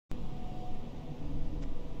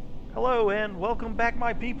Hello and welcome back,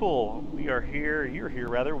 my people. You're here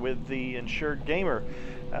rather, with the Insured Gamer.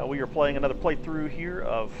 We are playing another playthrough here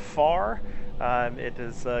of Far. It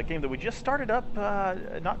is a game that we just started up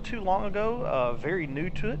not too long ago, very new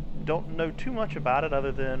to it. Don't know too much about it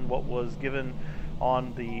other than what was given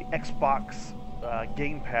on the Xbox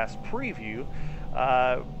Game Pass preview.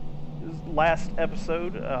 Last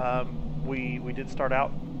episode, we did start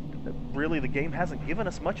out. Really, the game hasn't given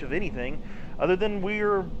us much of anything other than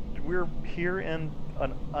we're here in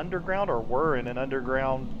an underground, or we're in an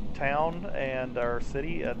underground town and our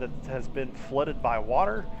city that has been flooded by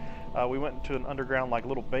water. We went into an underground like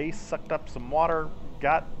little base, sucked up some water,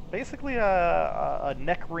 got basically a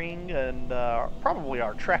neck ring and probably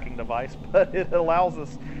our tracking device, but it allows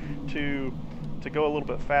us to go a little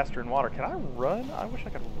bit faster in water. Can I run? I wish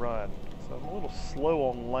I could run. So I'm a little slow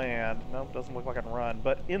on land. Nope, doesn't look like I can run.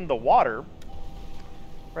 But in the water,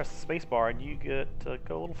 press the space bar and you get to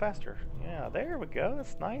go a little faster. Yeah, there we go.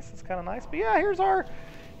 That's nice. It's kind of nice. But yeah, here's our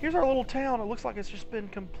little town. It looks like it's just been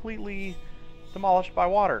completely demolished by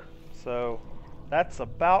water. So that's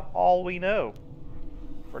about all we know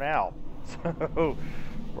for now. So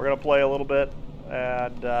we're gonna play a little bit,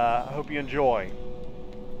 and I hope you enjoy.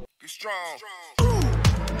 Get strong.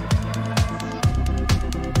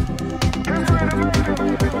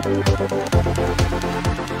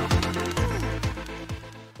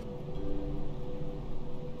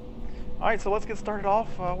 Alright, so let's get started off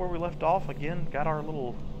where we left off. Again, got our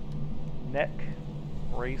little neck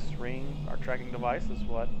race ring. Our tracking device is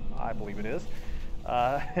what I believe it is.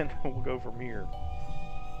 And we'll go from here.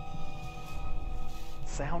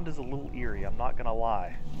 Sound is a little eerie, I'm not going to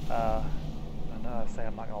lie. I know I say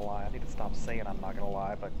I'm not going to lie. I need to stop saying I'm not going to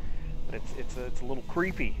lie, but it's a little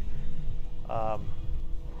creepy.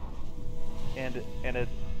 And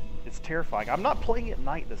it's terrifying. I'm not playing at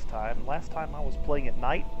night this time. Last time I was playing at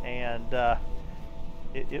night, and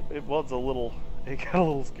it was a little. It got a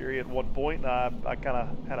little scary at one point. I kind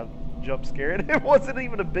of had a jump scare, and it wasn't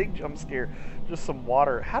even a big jump scare. Just some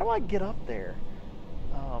water. How do I get up there?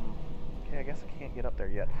 Okay, I guess I can't get up there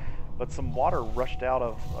yet. But some water rushed out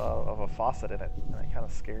of a faucet in it, and it kind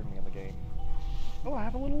of scared me in the game. Oh, I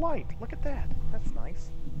have a little light. Look at that. That's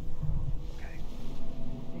nice.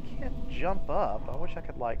 Can't jump up. I wish I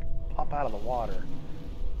could like pop out of the water.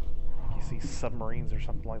 You see submarines or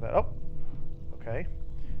something like that. Oh, okay.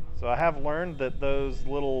 So I have learned that those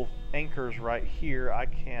little anchors right here, I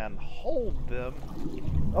can hold them.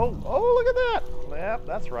 Oh, look at that. Yep,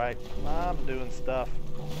 that's right. I'm doing stuff.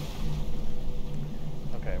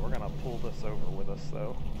 Okay, we're gonna pull this over with us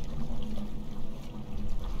though.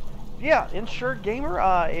 Yeah, Insured Gamer.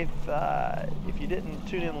 If you didn't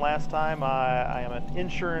tune in last time, I am an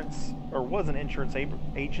insurance, or was an insurance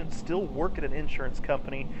agent. Still work at an insurance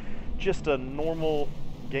company. Just a normal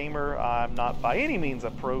gamer. I'm not by any means a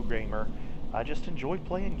pro gamer. I just enjoy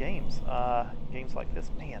playing games. Games like this,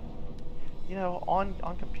 man. You know, on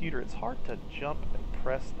computer, it's hard to jump and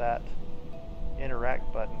press that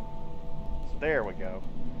interact button. So there we go.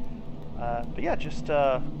 But yeah, just.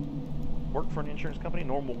 Work for an insurance company,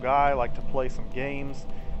 normal guy, like to play some games,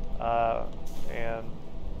 and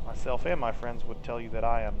myself and my friends would tell you that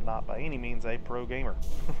I am not by any means a pro gamer.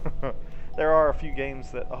 There are a few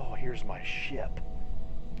games that, oh, here's my ship.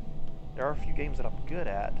 There are a few games that I'm good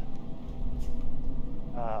at,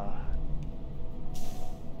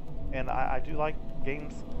 and I do like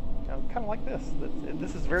games, you know, kind of like this.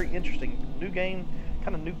 This is very interesting. New game,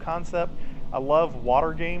 kind of new concept. I love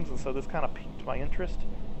water games, and so this kind of piqued my interest.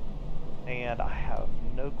 And I have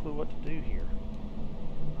no clue what to do here.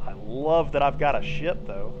 I love that I've got a ship,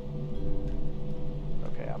 though.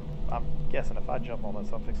 Okay, I'm guessing if I jump on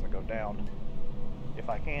this, I'm fixing to go down. If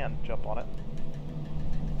I can jump on it.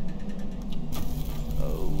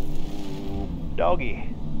 Oh,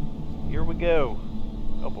 doggy. Here we go.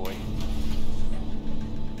 Oh, boy.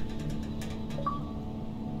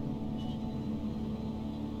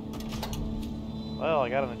 Well, I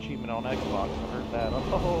got an achievement on Xbox. I heard that.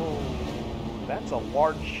 Oh, that's a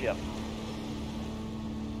large ship.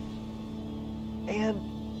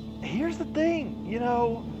 And here's the thing, you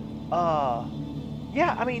know,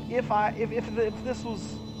 yeah, I mean, if this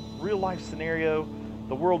was real life scenario,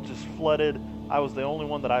 the world just flooded, I was the only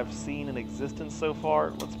one that I've seen in existence so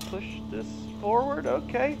far. Let's push this forward.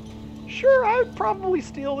 Okay, sure, I'd probably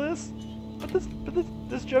steal this, but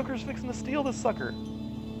this Joker's fixing to steal this sucker.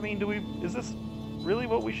 I mean, is this really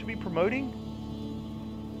what we should be promoting?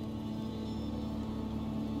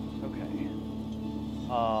 Okay.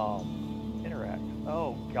 Interact.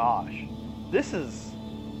 Oh gosh. This is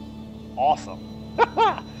awesome.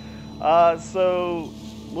 So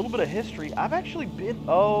little bit of history. I've actually been.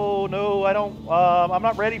 Oh no, I don't. I'm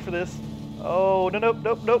not ready for this. Oh no, nope,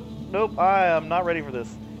 nope, nope, nope. I am not ready for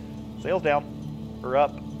this. Sails down or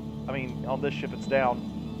up. I mean, on this ship it's down.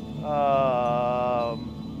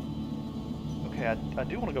 Okay, I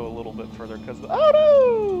do want to go a little bit further because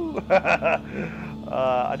oh no!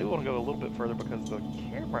 I do want to go a little bit further because the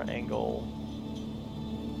camera angle.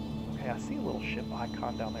 Okay, I see a little ship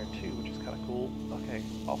icon down there too, which is kind of cool. Okay,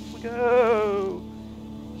 off we go.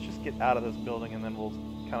 Let's just get out of this building and then we'll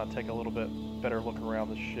kind of take a little bit better look around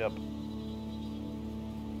the ship.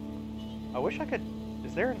 I wish I could.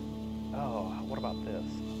 Is there an? Oh, what about this?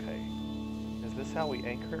 Okay, is this how we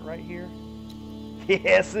anchor it right here?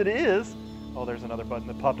 Yes, it is. Oh, there's another button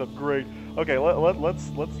that popped up. Great. Okay,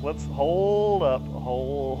 let's hold up.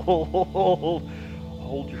 Hold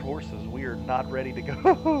your horses. We are not ready to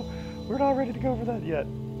go. We're not ready to go for that yet.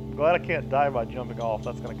 I'm glad I can't die by jumping off.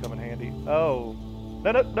 That's gonna come in handy. Oh,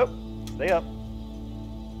 no, no, nope. Stay up.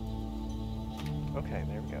 Okay,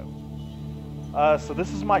 there we go. So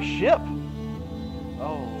this is my ship.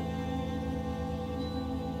 Oh.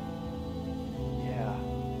 Yeah.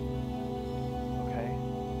 Okay.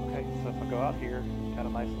 Okay, so if I go out here, got a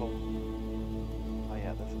nice little... Oh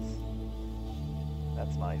yeah,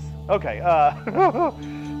 that's nice. Okay,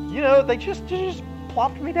 you know, they just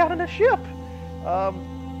plopped me down in a ship.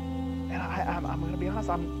 And I'm gonna be honest,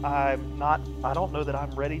 I don't know that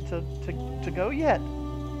I'm ready to go yet.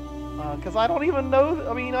 Because I don't even know,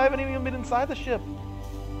 I mean, I haven't even been inside the ship.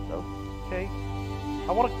 So, okay.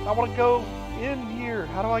 I wanna go in here.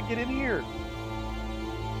 How do I get in here?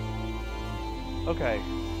 Okay.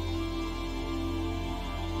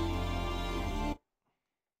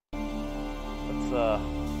 Let's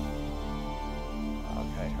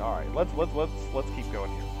okay, alright. Let's keep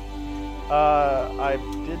going here. I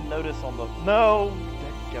did notice on the no,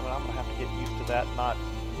 I'm gonna have to get used to that, not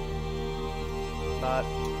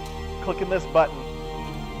clicking this button.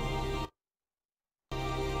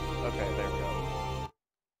 Okay, there we go.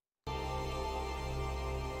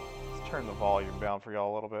 Let's turn the volume down for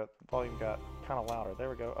y'all a little bit. The volume got kind of louder. There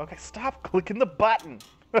we go. Okay, stop clicking the button.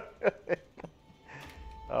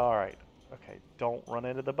 All right. Okay, don't run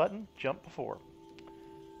into the button. Jump before.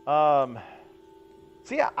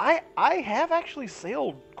 So yeah, I have actually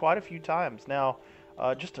sailed quite a few times now.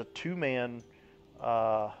 Just a two-man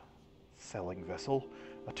sailing vessel,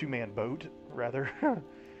 a two-man boat rather, a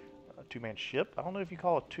two-man ship. I don't know if you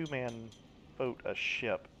call a two-man boat a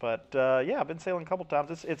ship, but yeah, I've been sailing a couple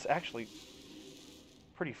times. It's actually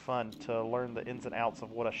pretty fun to learn the ins and outs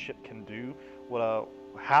of what a ship can do,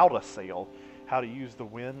 how to sail, how to use the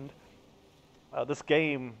wind. This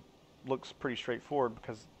game looks pretty straightforward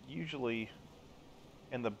because usually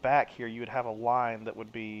in the back here you would have a line that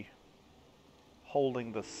would be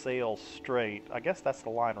holding the sail straight. I guess that's the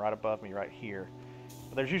line right above me right here.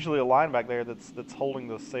 But there's usually a line back there that's holding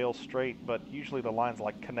the sail straight, but usually the line's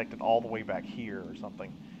like connected all the way back here or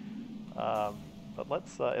something. But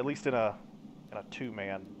let's at least in a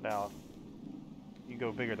two-man. Now, you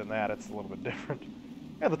go bigger than that, it's a little bit different.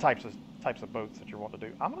 Yeah, the types of boats that you want to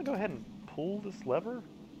do. I'm gonna go ahead and pull this lever.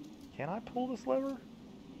 Can I pull this lever?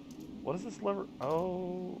 What is this lever?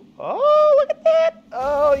 Oh, look at that!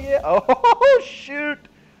 Oh, yeah. Oh, shoot!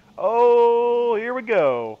 Oh, here we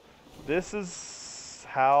go. This is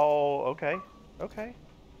how... Okay.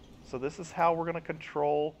 So this is how we're going to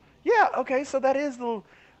control... Yeah, okay, so that is the...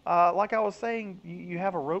 like I was saying, you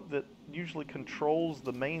have a rope that usually controls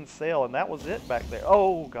the main sail, and that was it back there.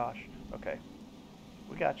 Oh, gosh. Okay.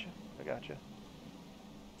 We got you.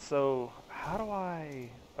 So, how do I...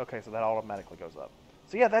 Okay, so that automatically goes up.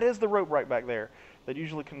 So yeah, that is the rope right back there that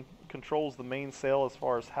usually controls the main sail as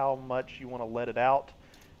far as how much you want to let it out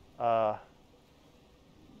to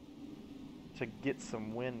get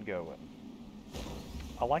some wind going.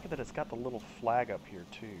 I like it that it's got the little flag up here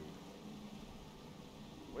too.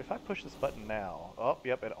 If I push this button now, oh,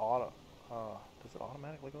 yep, it auto. Does it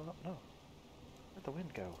automatically go up? No. Where'd the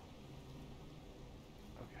wind go?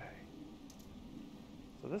 Okay.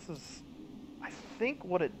 So this is... I think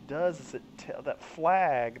what it does is that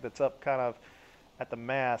flag that's up kind of at the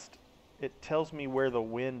mast, it tells me where the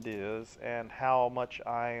wind is and how much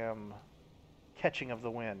I am catching of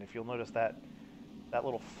the wind. If you'll notice that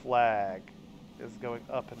little flag is going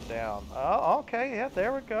up and down. Oh, okay, yeah,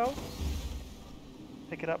 there we go.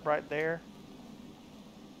 Pick it up right there.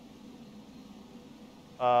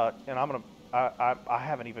 And I'm gonna... I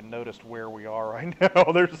haven't even noticed where we are right now.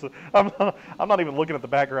 I'm not even looking at the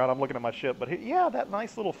background. I'm looking at my ship. But yeah, that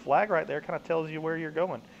nice little flag right there kind of tells you where you're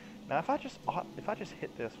going. Now, if I just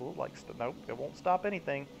hit this, will it like nope, it won't stop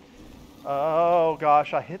anything. Oh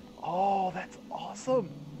gosh, I hit. Oh, that's awesome.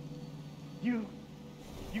 You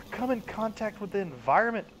come in contact with the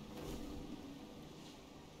environment.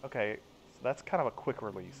 Okay, so that's kind of a quick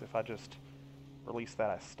release. If I just release that,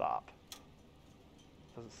 I stop.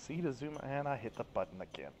 Does it see to zoom? And I hit the button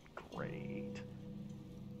again. Great.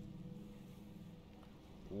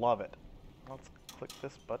 Love it. Let's click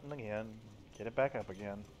this button again. Get it back up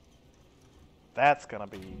again. That's gonna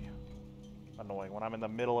be annoying when I'm in the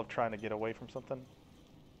middle of trying to get away from something.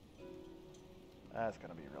 That's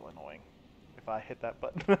gonna be real annoying if I hit that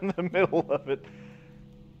button in the middle of it.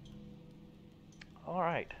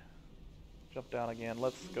 Alright. Jump down again.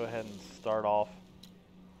 Let's go ahead and start off.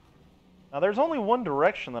 Now there's only one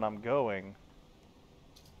direction that I'm going.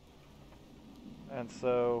 And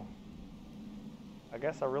so I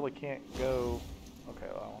guess I really can't go. Okay,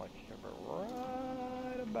 well, I want to keep it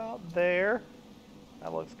right about there.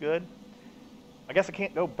 That looks good. I guess I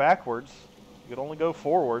can't go backwards. You could only go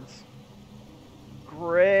forwards.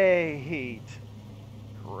 Great.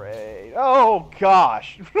 Great. Oh,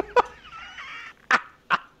 gosh.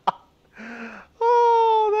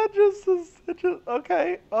 Oh, that just is...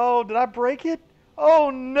 Okay. Oh, did I break it? Oh,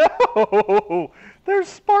 no. There's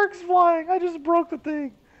sparks flying. I just broke the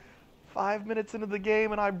thing. 5 minutes into the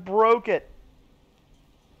game and I broke it.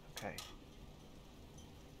 Okay.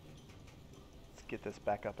 Let's get this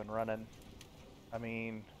back up and running. I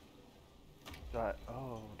mean, do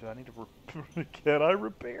I need to can I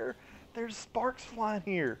repair? There's sparks flying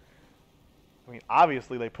here. I mean,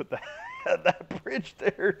 obviously they put that bridge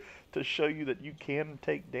there to show you that you can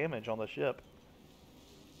take damage on the ship.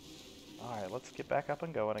 Alright, let's get back up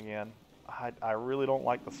and going again. I really don't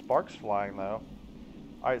like the sparks flying though.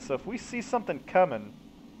 Alright, so if we see something coming,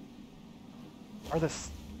 are the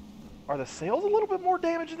sails a little bit more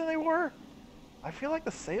damaged than they were? I feel like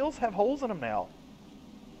the sails have holes in them now.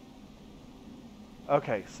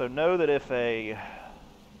 Okay, so know that if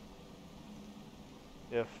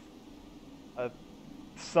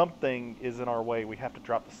something is in our way, we have to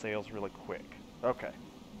drop the sails really quick. Okay.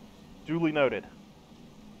 Duly noted.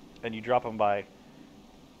 And you drop them by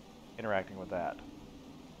interacting with that.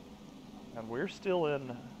 And we're still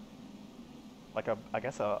in, like, I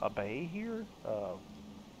guess a bay here? So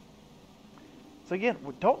again,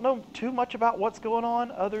 we don't know too much about what's going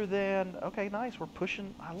on other than, okay, nice, we're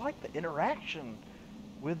pushing. I like the interaction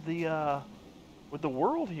with the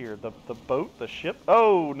world here. The boat, the ship.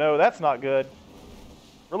 Oh, no, that's not good.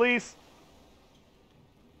 Release.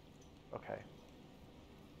 Okay.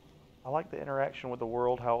 I like the interaction with the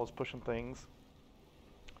world, how it was pushing things.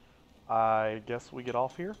 I guess we get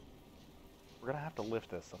off here. We're going to have to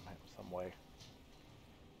lift this some way.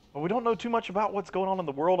 But we don't know too much about what's going on in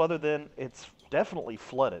the world other than it's definitely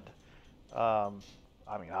flooded. I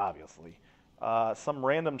mean, obviously. Some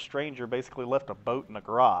random stranger basically left a boat in a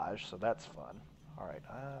garage, so that's fun. Alright,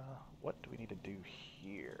 what do we need to do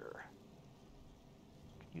here?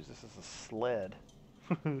 Use this as a sled.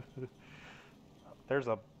 There's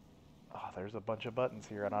a bunch of buttons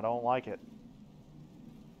here, and I don't like it.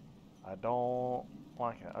 I don't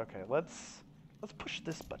like it. Okay, let's push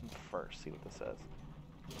this button first. See what this says.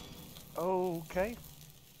 Okay.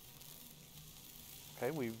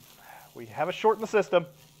 Okay, we have a short in the system.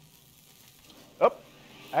 Oh,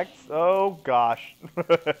 oh gosh.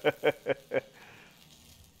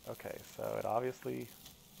 Okay, so it obviously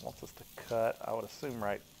wants us to cut. I would assume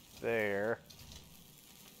right there.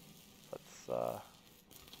 Let's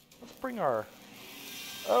bring our.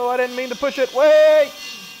 Oh, I didn't mean to push it. Wait!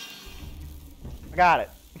 I got it.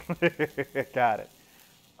 Got it.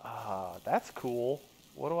 That's cool.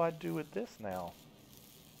 What do I do with this now?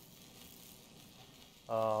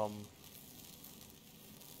 Okay.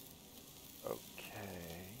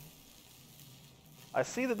 I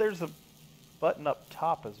see that there's a button up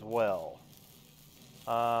top as well.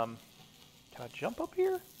 Can I jump up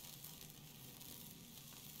here?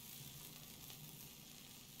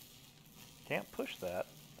 Can't push that.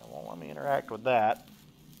 It won't let me interact with that.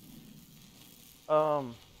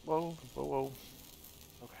 Whoa.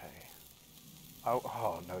 Okay.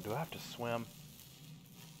 Oh no, do I have to swim?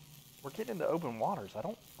 We're getting into open waters. I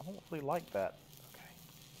don't really like that. Okay.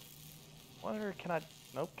 Wonder, can I...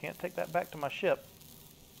 Nope, can't take that back to my ship.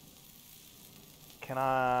 Can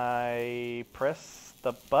I press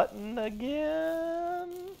the button again?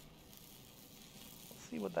 Let's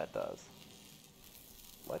see what that does.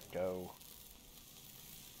 Let go.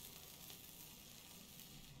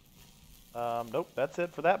 Nope, that's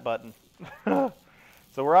it for that button.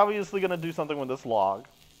 So we're obviously going to do something with this log.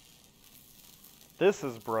 This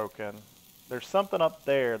is broken. There's something up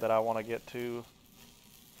there that I want to get to.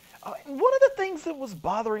 One of the things that was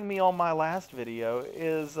bothering me on my last video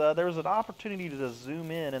is there was an opportunity to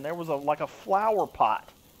zoom in, and there was like a flower pot,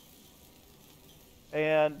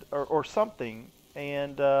 and or something.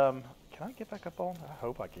 And can I get back up on? I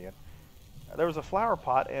hope I can. There was a flower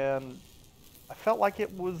pot, and I felt like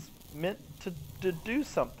it was meant to do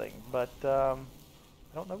something, but I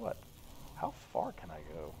don't know what. How far can I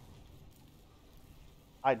go?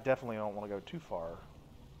 I definitely don't want to go too far.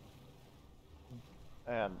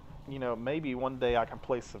 And, you know, maybe one day I can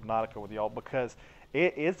play Subnautica with y'all, because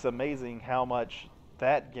it's amazing how much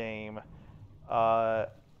that game,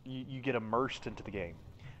 you get immersed into the game.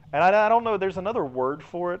 And I don't know, there's another word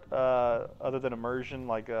for it other than immersion,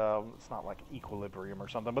 like, it's not like equilibrium or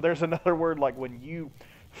something, but there's another word, like when you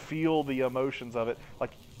feel the emotions of it.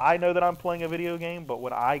 Like, I know that I'm playing a video game, but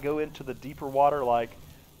when I go into the deeper water, like,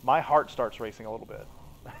 my heart starts racing a little bit.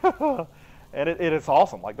 And it is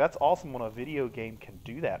awesome. Like, that's awesome when a video game can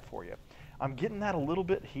do that for you. I'm getting that a little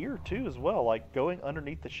bit here, too, as well. Like, going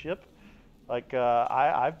underneath the ship. Like,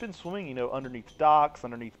 I've been swimming, you know, underneath docks,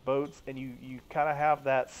 underneath boats, and you kind of have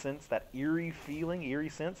that sense, that eerie feeling, eerie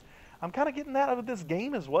sense. I'm kind of getting that out of this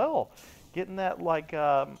game as well. Getting that, like,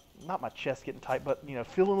 not my chest getting tight, but, you know,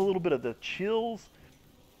 feeling a little bit of the chills.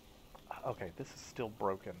 Okay, this is still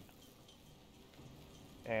broken.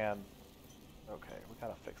 And, okay, we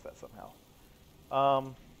gotta fix that somehow. I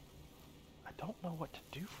don't know what to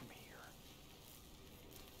do from here.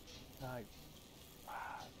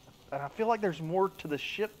 And I feel like there's more to the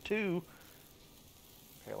ship too.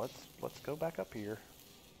 Okay, let's go back up here.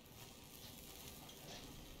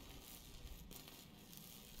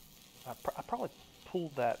 I probably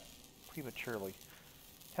pulled that prematurely.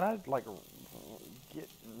 Can I like get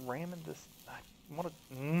ramming this? I want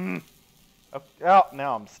to. Oh,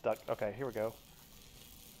 now I'm stuck. Okay, here we go.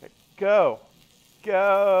 Okay, go.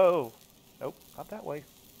 Go! Nope, not that way.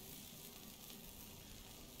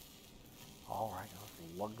 Alright,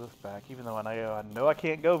 let's lug this back, even though I know I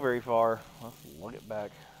can't go very far. Let's lug it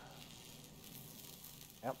back.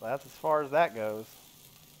 Yep, that's as far as that goes.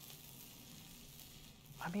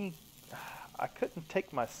 I mean, I couldn't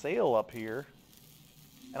take my sail up here.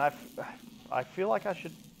 And I feel like I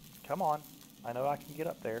should... Come on. I know I can get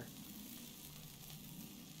up there.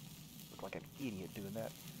 Look like an idiot doing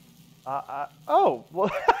that. Oh, well,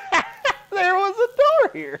 there was a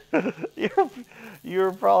door here.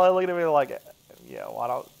 You're probably looking at me like, yeah, why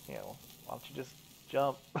don't you just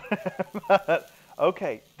jump?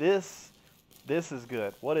 Okay, this is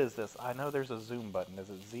good. What is this? I know there's a zoom button. Is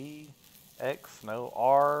it Z, X, no,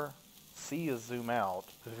 R, C is zoom out.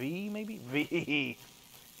 V, maybe? V.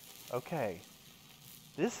 Okay.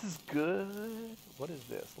 This is good. What is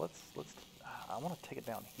this? I want to take it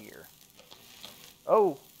down here.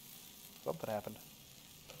 Oh! Something happened.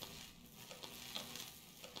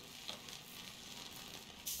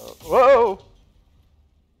 Whoa!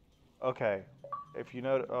 Okay. If you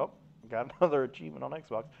notice, oh, got another achievement on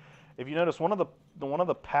Xbox. If you notice, one of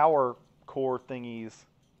the power core thingies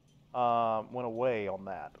went away on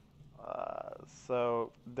that.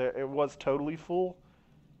 So it was totally full.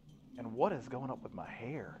 And what is going up with my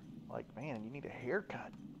hair? Like, man, you need a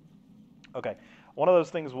haircut. Okay, one of those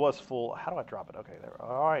things was full. How do I drop it? Okay, there.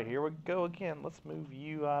 All right, here we go again. Let's move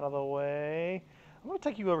you out of the way. I'm going to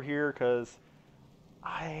take you over here because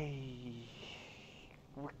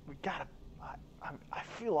we gotta. I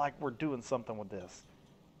feel like we're doing something with this.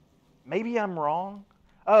 Maybe I'm wrong.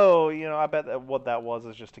 Oh, you know, I bet that what that was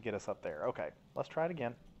is just to get us up there. Okay, let's try it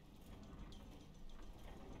again.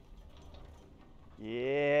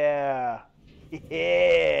 Yeah.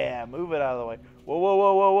 Yeah. Move it out of the way. Whoa, whoa,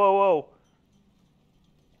 whoa, whoa, whoa, whoa.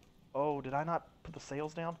 Oh, did I not put the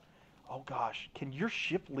sails down? Oh, gosh. Can your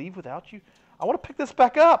ship leave without you? I want to pick this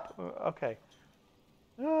back up. Okay.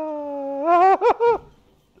 Oh.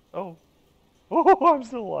 Oh, I'm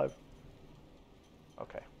still alive.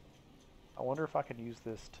 Okay. I wonder if I can use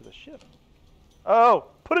this to the ship. Oh,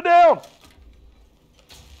 put it down!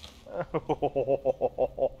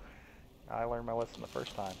 I learned my lesson the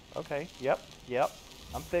first time. Okay, yep.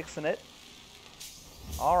 I'm fixing it.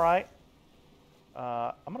 Alright.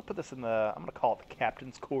 I'm going to put this in I'm going to call it the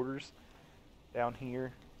captain's quarters down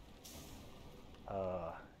here.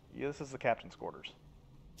 Yeah, this is the captain's quarters.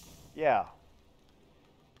 Yeah.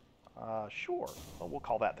 Sure. Well, we'll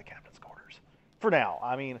call that the captain's quarters. For now.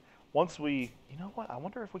 I mean, once we... You know what? I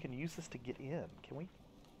wonder if we can use this to get in. Can we?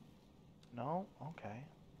 No? Okay.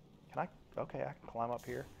 Can I? Okay, I can climb up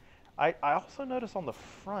here. I also notice on the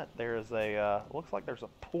front there is a... looks like there's a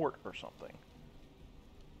port or something.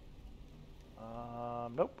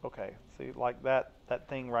 Nope. Okay. See, like that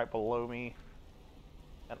thing right below me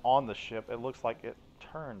and on the ship, it looks like it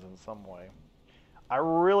turns in some way. I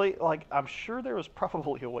really, like, I'm sure there was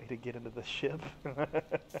probably a way to get into the ship,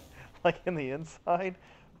 like in the inside,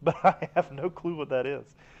 but I have no clue what that is.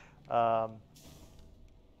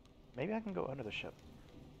 Maybe I can go under the ship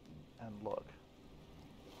and look.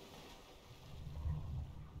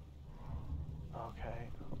 Okay.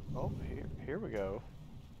 Oh, here we go.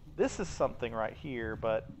 This is something right here,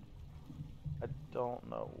 but I don't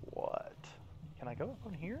know what. Can I go up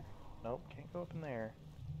on here? Nope, can't go up in there.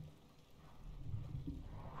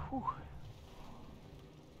 Whew.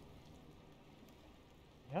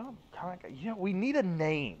 Yeah, we need a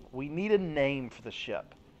name. We need a name for the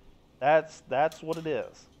ship. That's what it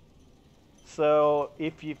is. So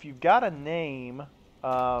if you've got a name,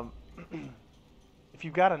 if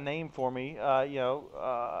you've got a name for me,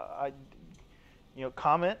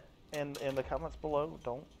 comment in the comments below.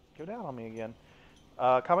 Don't go down on me again.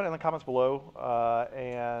 Comment in the comments below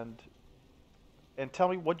and tell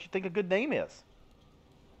me what you think a good name is.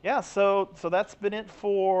 Yeah, so that's been it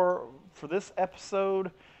for this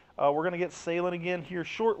episode. We're gonna get sailing again here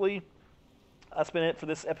shortly. That's been it for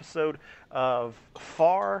this episode of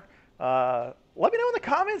Far. Let me know in the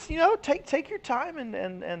comments. Take your time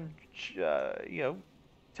and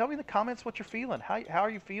tell me in the comments what you're feeling. How are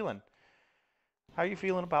you feeling? How are you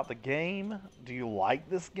feeling about the game? Do you like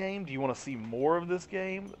this game? Do you want to see more of this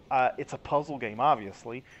game? It's a puzzle game,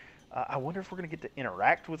 obviously. I wonder if we're going to get to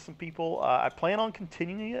interact with some people. I plan on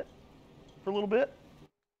continuing it for a little bit.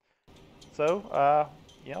 So,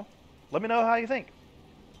 let me know how you think.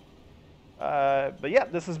 But yeah,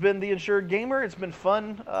 this has been The Insured Gamer. It's been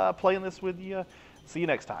fun playing this with you. See you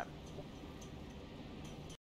next time.